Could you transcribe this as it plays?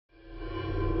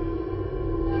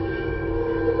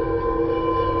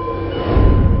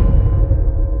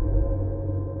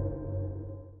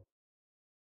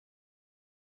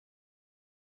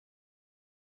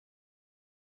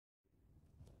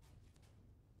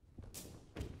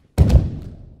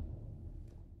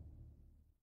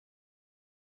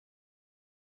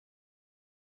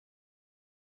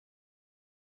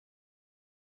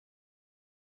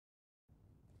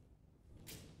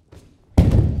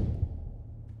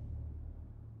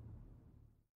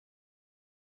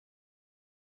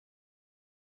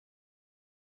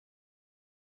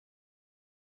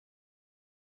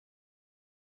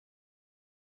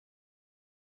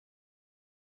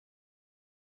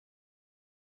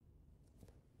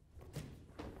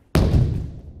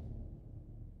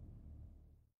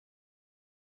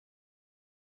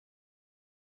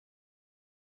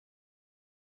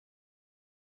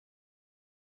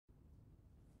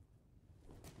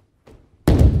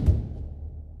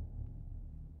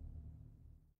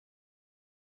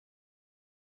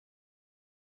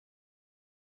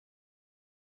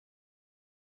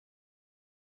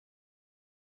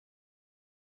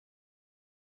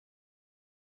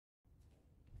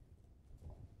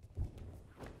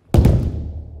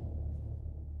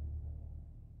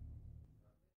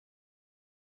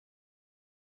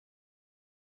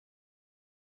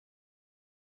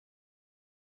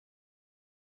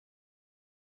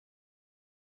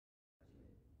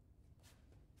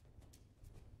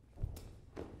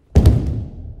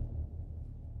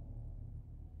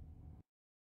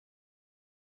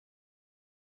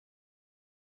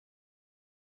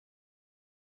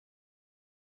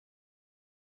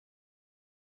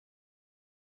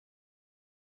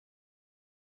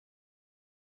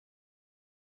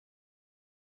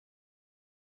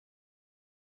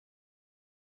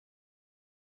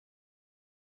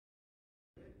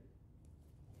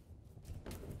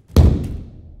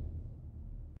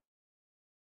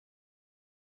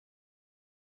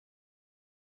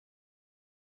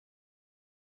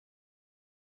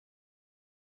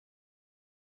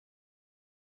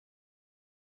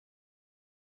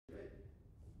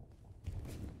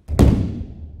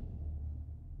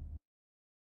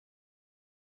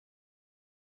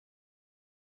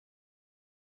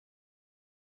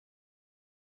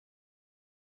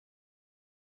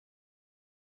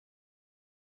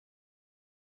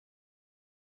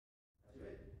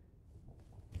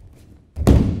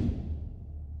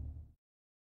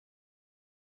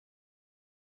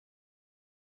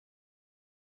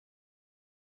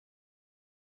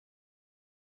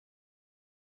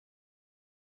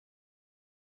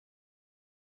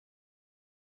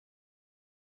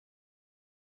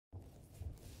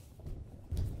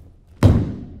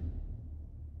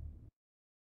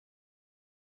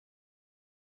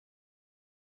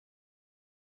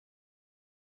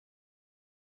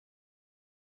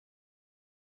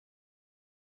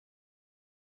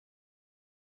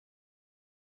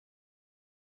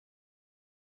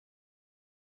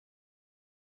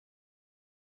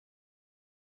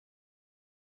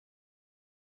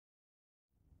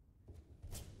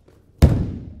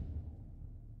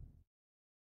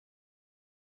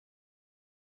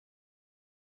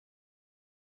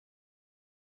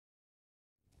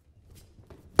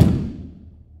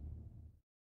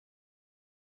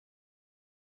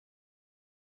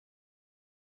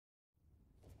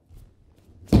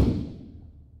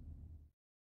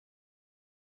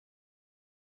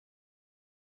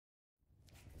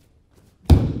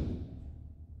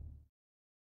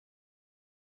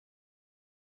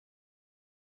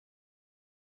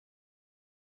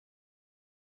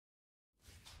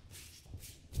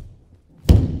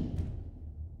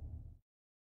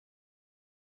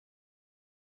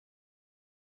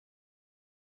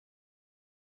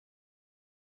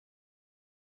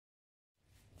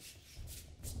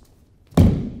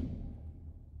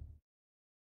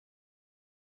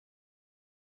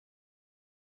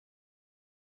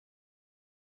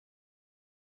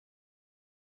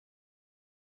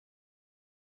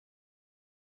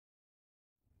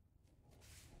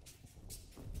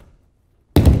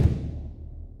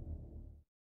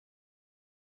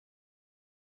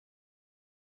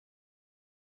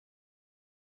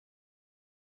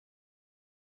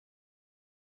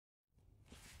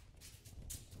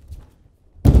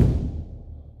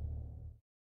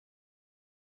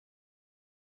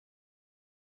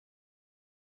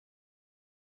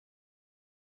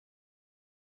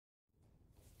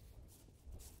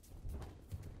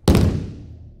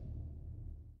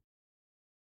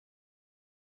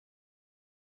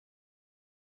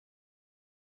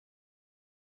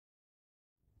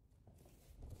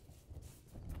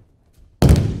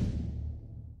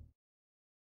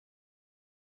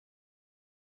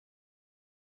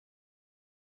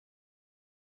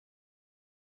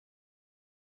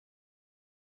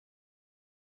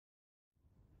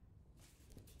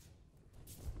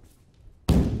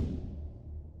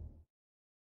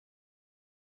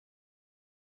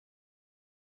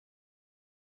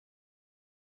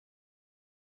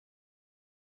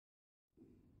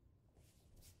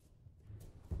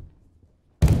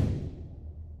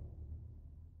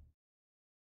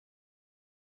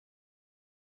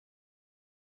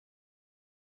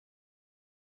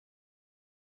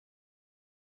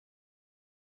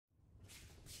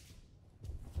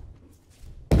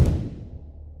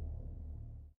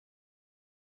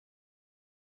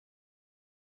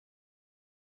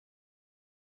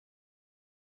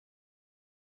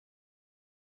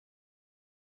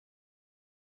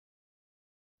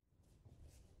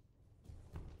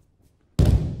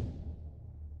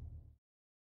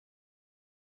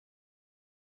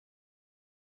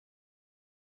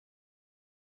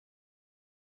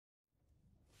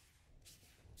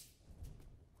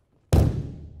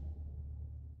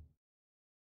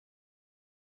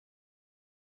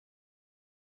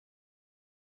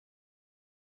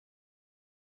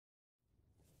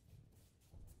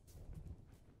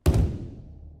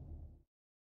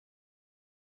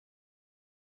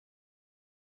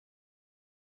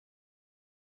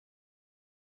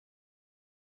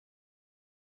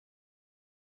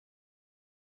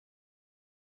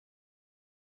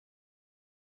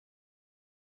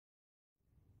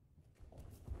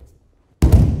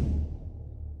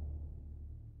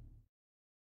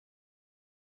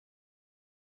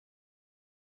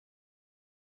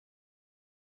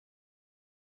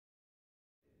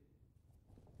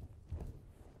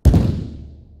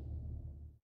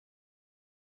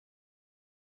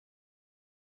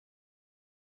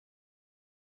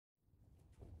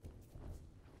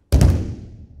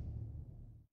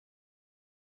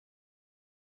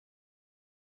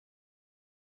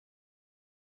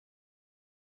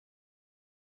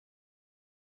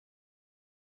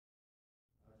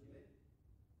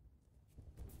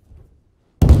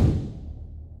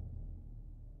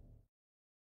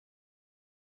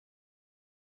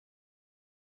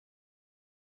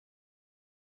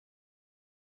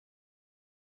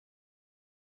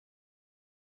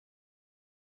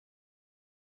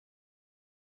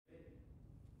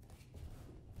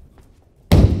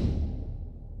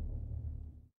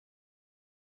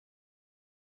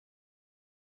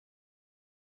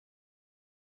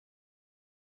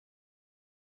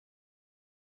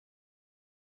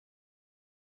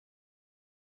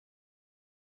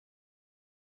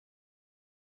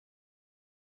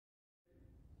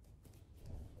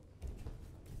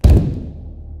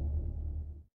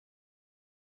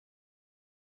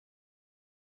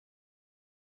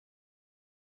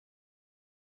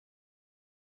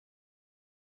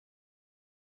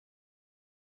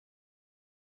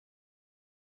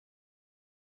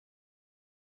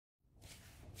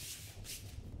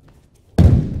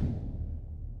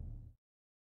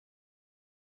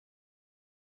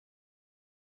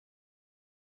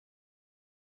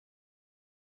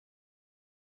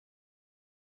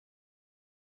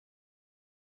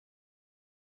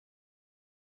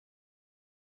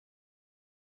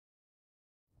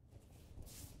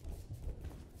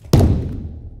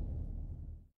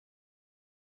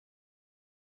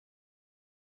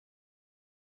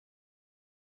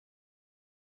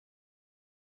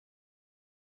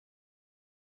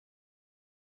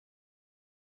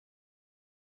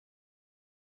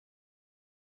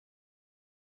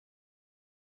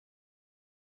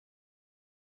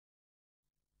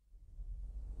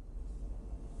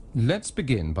Let's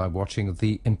begin by watching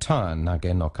the entire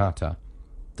Nage no Kata.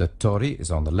 The tori is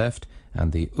on the left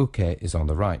and the uke is on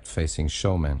the right, facing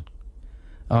shomen.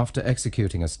 After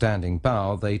executing a standing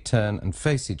bow, they turn and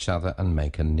face each other and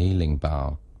make a kneeling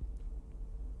bow.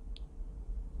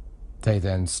 They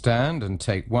then stand and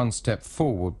take one step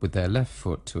forward with their left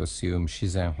foot to assume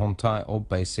shizen hontai, or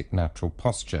basic natural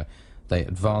posture. They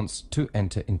advance to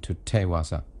enter into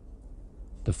tewaza.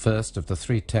 The first of the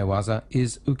three tewaza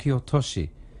is ukiotoshi.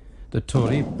 The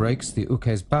tori breaks the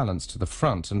uke's balance to the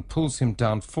front and pulls him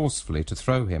down forcefully to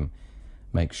throw him.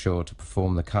 Make sure to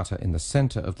perform the kata in the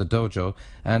center of the dojo,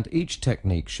 and each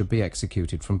technique should be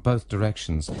executed from both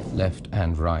directions, left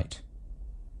and right.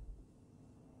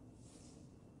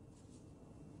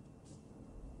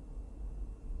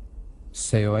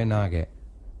 Seoi Nage.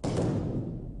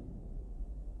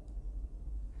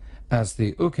 As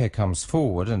the uke comes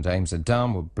forward and aims a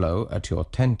downward blow at your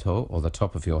tento, or the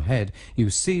top of your head, you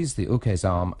seize the uke's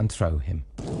arm and throw him.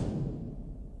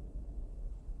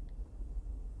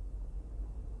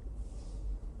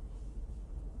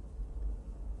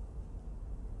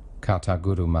 Kata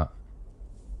guruma.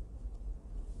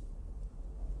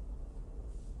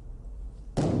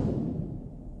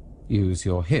 Use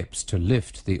your hips to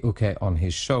lift the uke on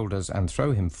his shoulders and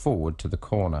throw him forward to the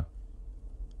corner.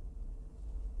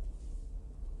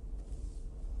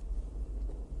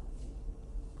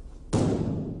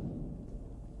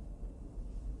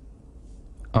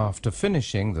 After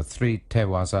finishing the three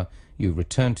tewaza, you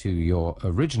return to your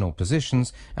original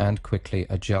positions and quickly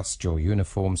adjust your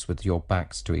uniforms with your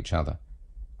backs to each other.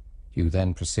 You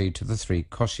then proceed to the three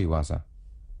koshiwaza.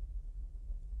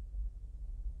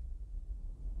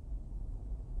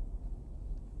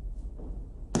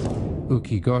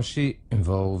 Ukigoshi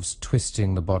involves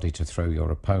twisting the body to throw your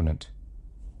opponent.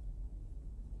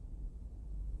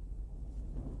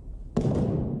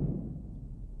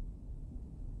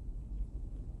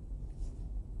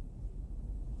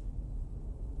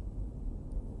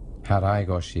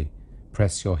 Haraigoshi.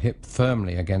 Press your hip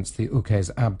firmly against the uke's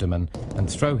abdomen and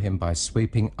throw him by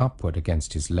sweeping upward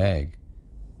against his leg.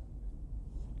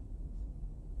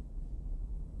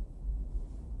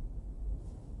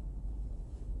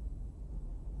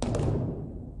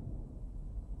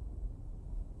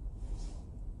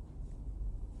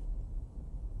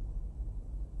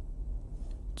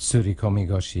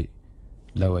 Tsurikomigoshi.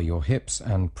 Lower your hips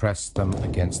and press them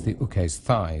against the uke's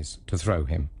thighs to throw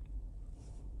him.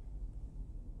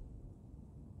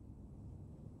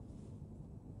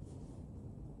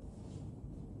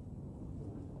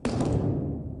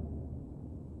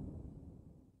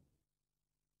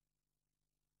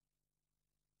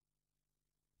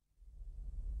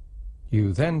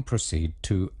 You then proceed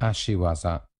to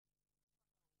ashiwaza.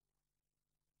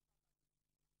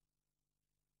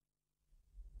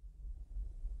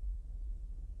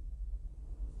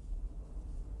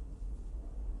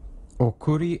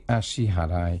 Okuri ashi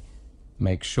harai.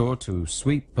 Make sure to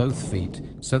sweep both feet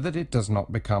so that it does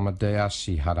not become a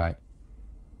deashi harai.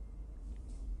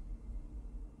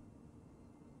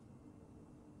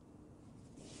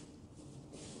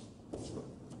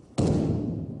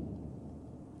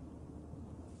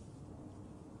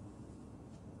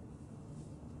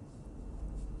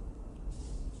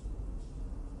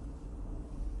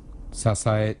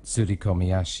 Sasae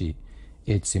tsurikomiyashi.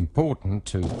 It's important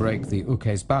to break the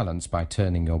uke's balance by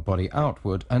turning your body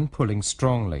outward and pulling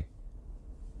strongly.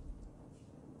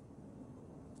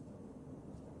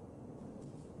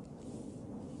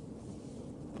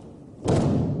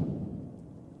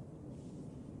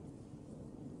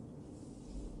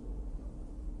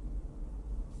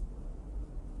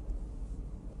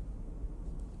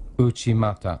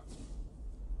 Uchimata.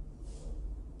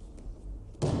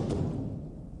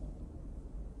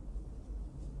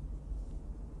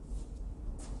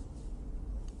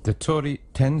 The tori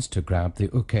tends to grab the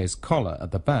uke's collar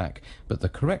at the back, but the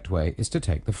correct way is to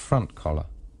take the front collar.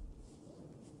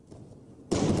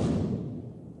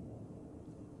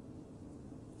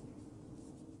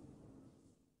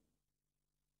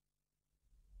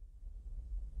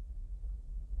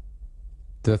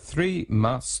 The three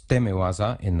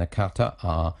mas-temewaza in the kata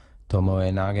are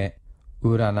tomoe nage,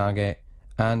 ura nage,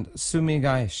 and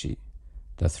sumigaeshi.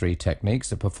 The three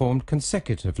techniques are performed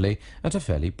consecutively at a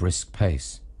fairly brisk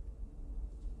pace.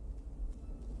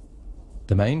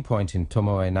 The main point in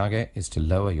tomoe nage is to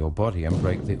lower your body and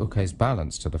break the uke's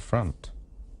balance to the front.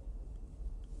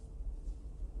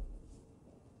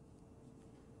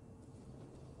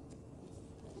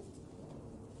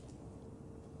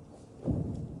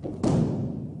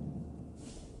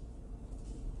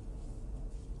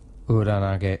 Ura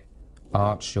nage,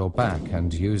 Arch your back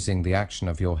and, using the action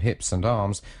of your hips and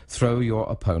arms, throw your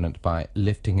opponent by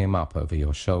lifting him up over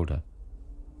your shoulder.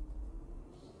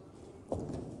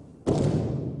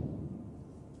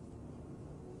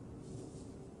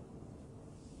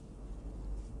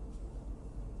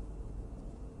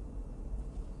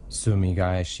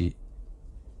 Sumigaeshi.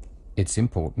 It's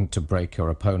important to break your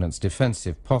opponent's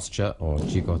defensive posture or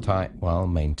jigotai while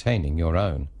maintaining your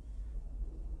own.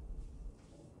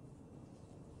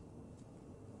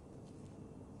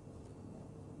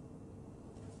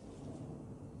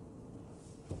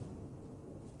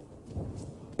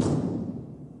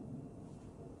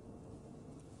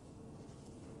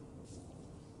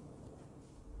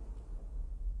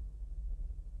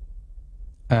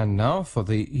 And now for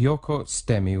the Yoko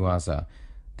Stemi Waza.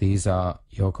 These are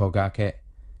Yokogake,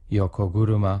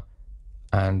 Yokoguruma,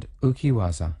 and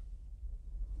Ukiwaza.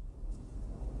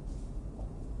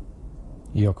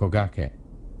 Yokogake.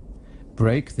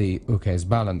 Break the uke's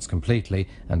balance completely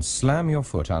and slam your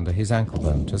foot under his ankle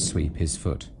bone to sweep his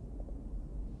foot.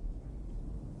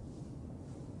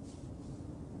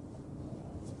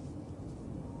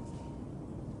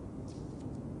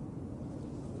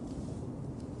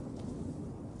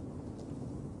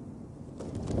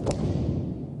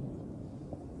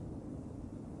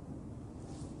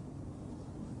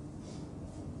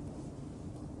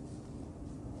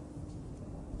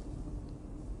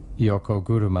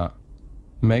 Yokoguruma.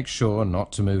 Make sure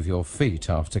not to move your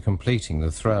feet after completing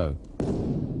the throw.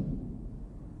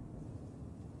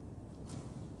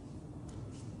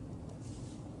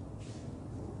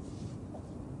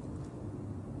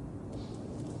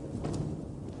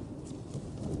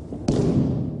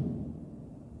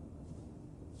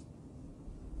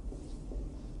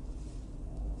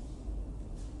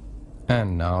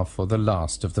 And now for the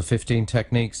last of the 15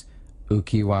 techniques,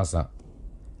 Ukiwaza.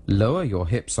 Lower your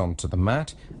hips onto the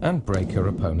mat and break your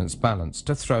opponent's balance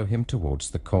to throw him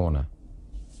towards the corner.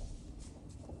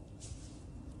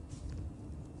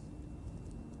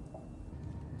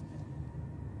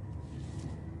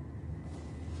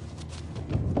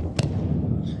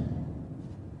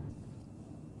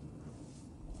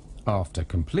 After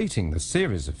completing the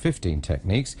series of 15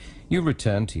 techniques, you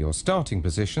return to your starting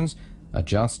positions,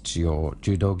 adjust your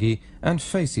judogi and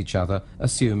face each other,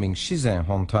 assuming shizen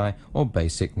hontai or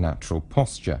basic natural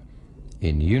posture.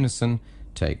 In unison,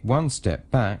 take one step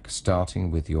back,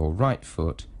 starting with your right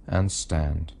foot, and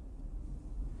stand.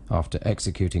 After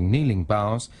executing kneeling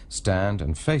bows, stand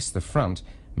and face the front,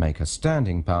 make a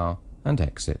standing bow and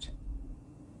exit.